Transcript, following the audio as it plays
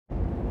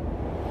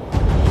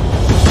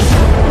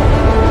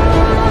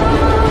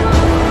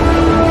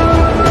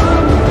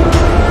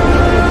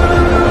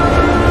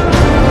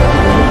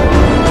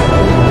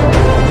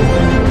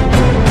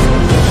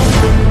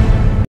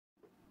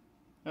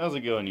How's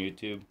it going,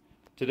 YouTube?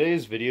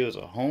 Today's video is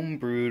a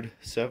home-brewed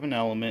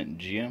 7-element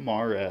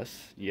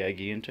GMRS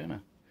Yagi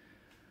antenna.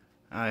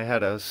 I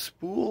had a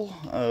spool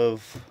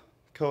of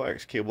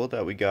coax cable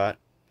that we got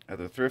at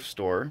the thrift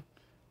store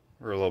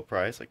for a low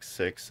price, like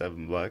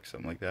 $6-7,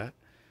 something like that.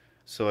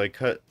 So I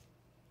cut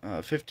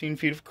 15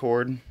 feet of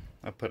cord.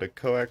 I put a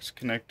coax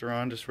connector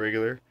on, just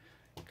regular,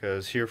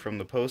 because here from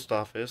the post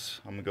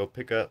office, I'm going to go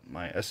pick up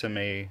my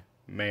SMA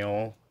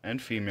male and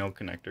female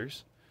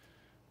connectors.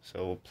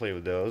 So we'll play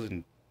with those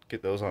and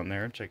get those on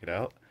there and check it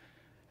out.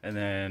 And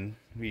then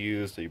we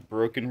used a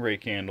broken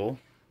rake handle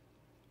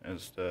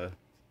as the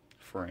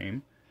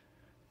frame.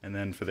 And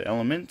then for the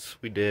elements,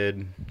 we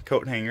did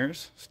coat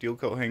hangers, steel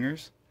coat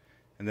hangers.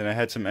 And then I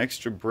had some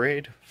extra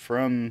braid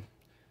from,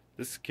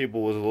 this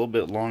cable was a little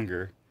bit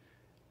longer,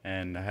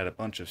 and I had a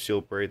bunch of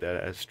steel braid that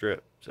I had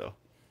stripped. So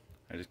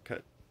I just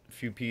cut a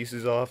few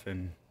pieces off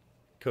and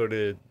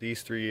coated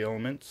these 3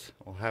 elements.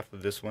 Well, half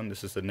of this one,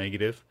 this is the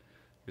negative,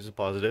 here's the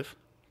positive.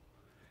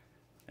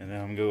 And then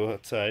I'm going to go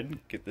outside,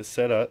 get this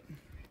set up,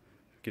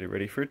 get it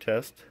ready for a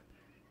test.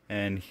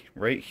 And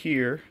right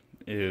here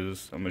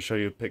is, I'm going to show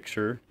you a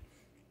picture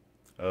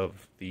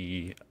of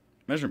the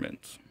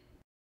measurements.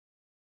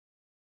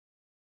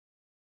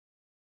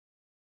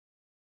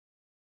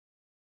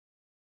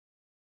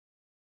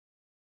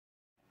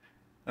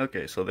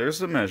 Okay, so there's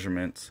the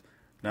measurements.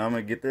 Now I'm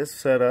going to get this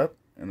set up,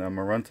 and I'm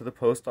going to run to the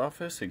post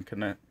office and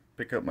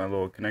pick up my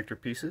little connector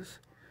pieces,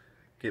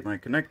 get my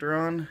connector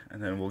on,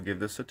 and then we'll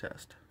give this a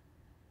test.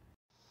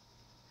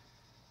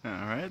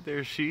 Alright,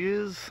 there she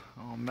is,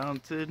 all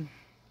mounted,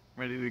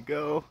 ready to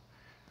go.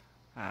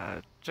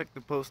 Checked the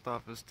post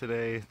office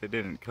today, they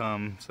didn't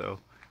come, so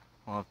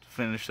I'll have to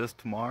finish this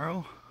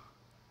tomorrow.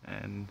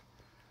 And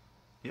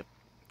yep,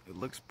 it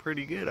looks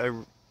pretty good. I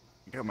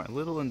got my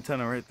little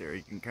antenna right there,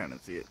 you can kind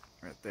of see it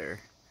right there.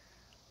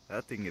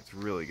 That thing gets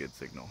really good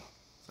signal.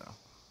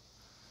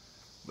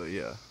 But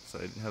yeah, so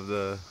I have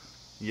the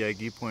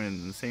Yagi pointed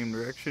in the same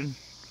direction,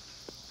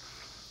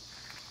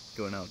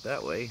 going out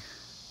that way.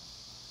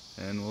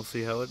 And we'll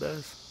see how it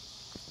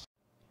does.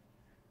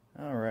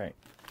 Alright,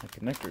 the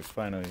connectors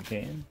finally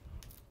came.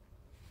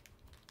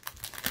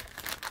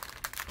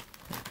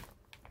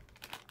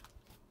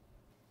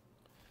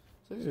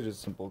 So these are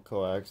just simple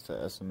coax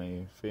to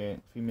SMA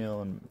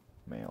female and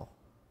male.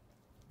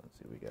 Let's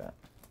see what we got.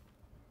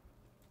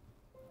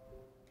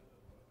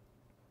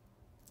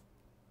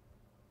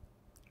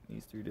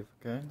 These 3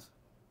 different kinds.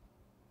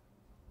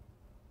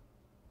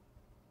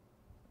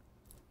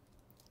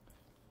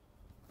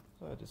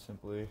 So I just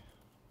simply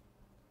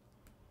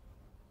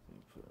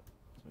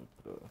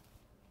put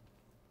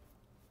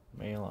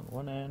a male on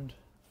one end,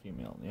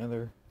 female on the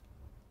other.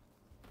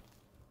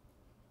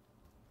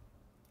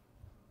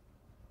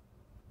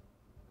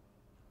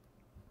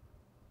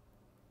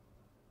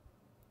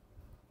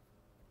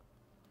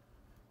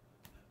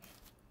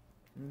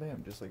 And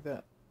bam, just like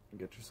that. You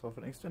get yourself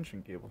an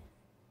extension cable.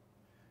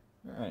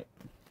 Alright.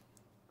 So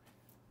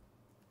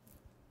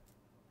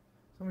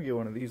I'm going to get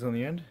one of these on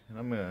the end, and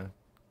I'm going to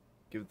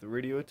give the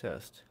radio a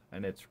test.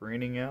 And it's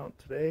raining out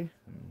today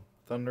and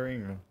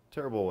thundering,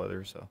 terrible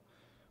weather, so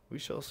we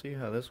shall see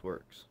how this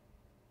works.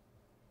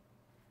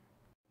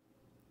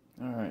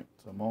 Alright,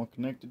 so I'm all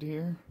connected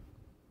here.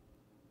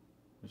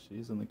 There she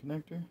is in the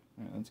connector.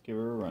 Alright, let's give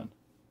her a run.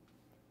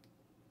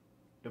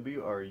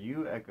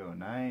 WRU Echo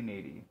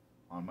 980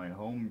 on my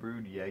home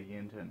brewed Yagi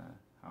antenna.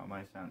 How am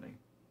I sounding?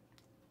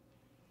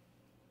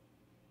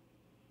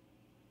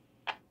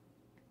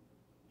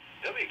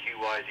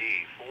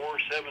 WQYD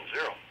 470.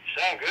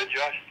 Sound good,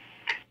 Josh?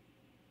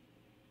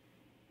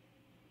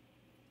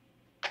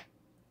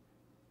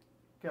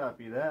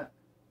 Copy that.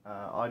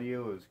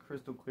 Audio is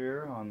crystal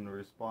clear on the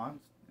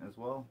response as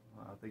well.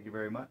 Thank you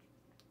very much.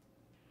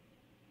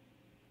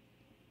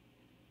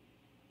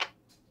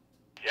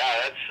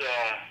 Yeah,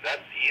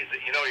 that's easy.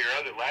 You know, your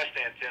other last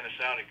antenna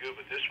sounded good,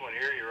 but this one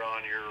here, you're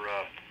on your,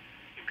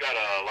 you've got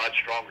a lot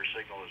stronger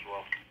signal as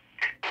well.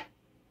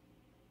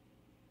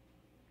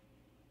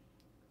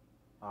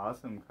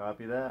 Awesome,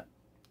 copy that.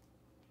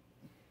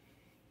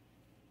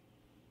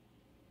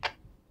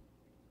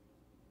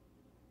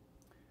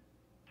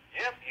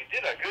 Yep, you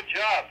did a good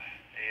job,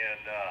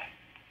 and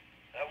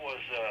that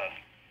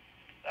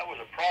was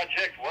a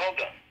project well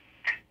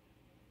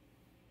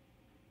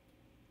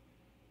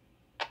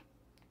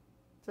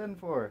done.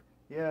 10-4.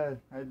 Yeah,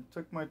 I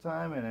took my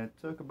time and it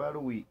took about a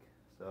week,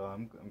 so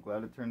I'm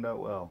glad it turned out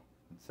well.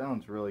 It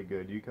sounds really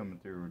good. You coming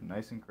through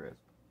nice and crisp.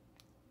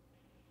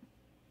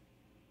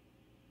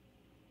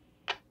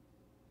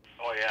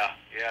 Oh yeah,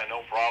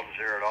 no problems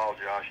there at all,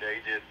 Josh. Yeah,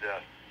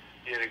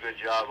 you did a good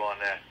job on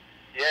that.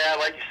 Yeah,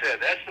 like you said,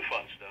 that's the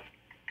fun stuff.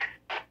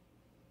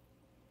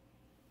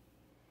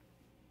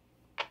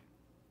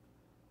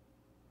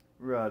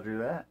 Roger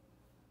that.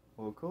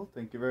 Well, cool.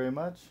 Thank you very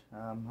much.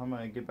 I'm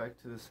going to get back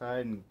to the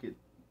side and get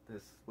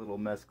this little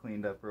mess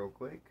cleaned up real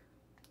quick.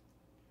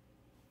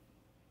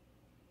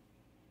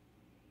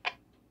 10-4.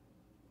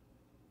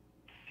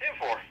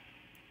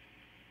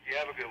 You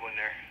have a good one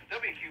there.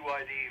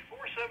 WQYD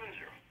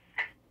 470.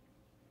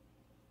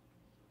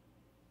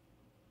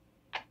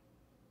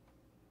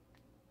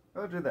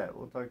 Roger that.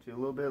 We'll talk to you a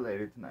little bit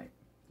later tonight.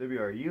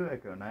 WRU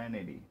Echo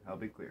 980. I'll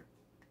be clear.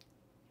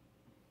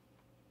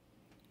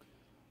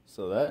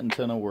 So that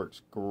antenna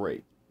works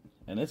great.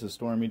 And it's a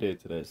stormy day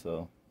today,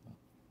 so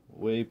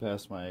way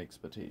past my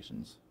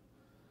expectations.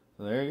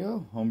 So there you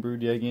go.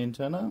 Homebrewed Yagi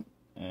antenna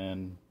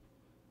and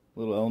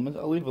little elements.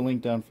 I'll leave a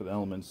link down for the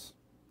elements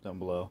down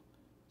below,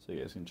 so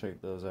you guys can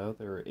check those out.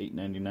 They were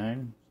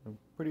 $8.99, so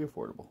pretty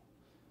affordable.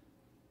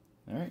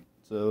 Alright,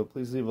 so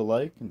please leave a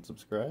like and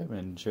subscribe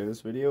and share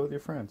this video with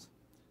your friends.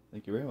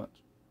 Thank you very much.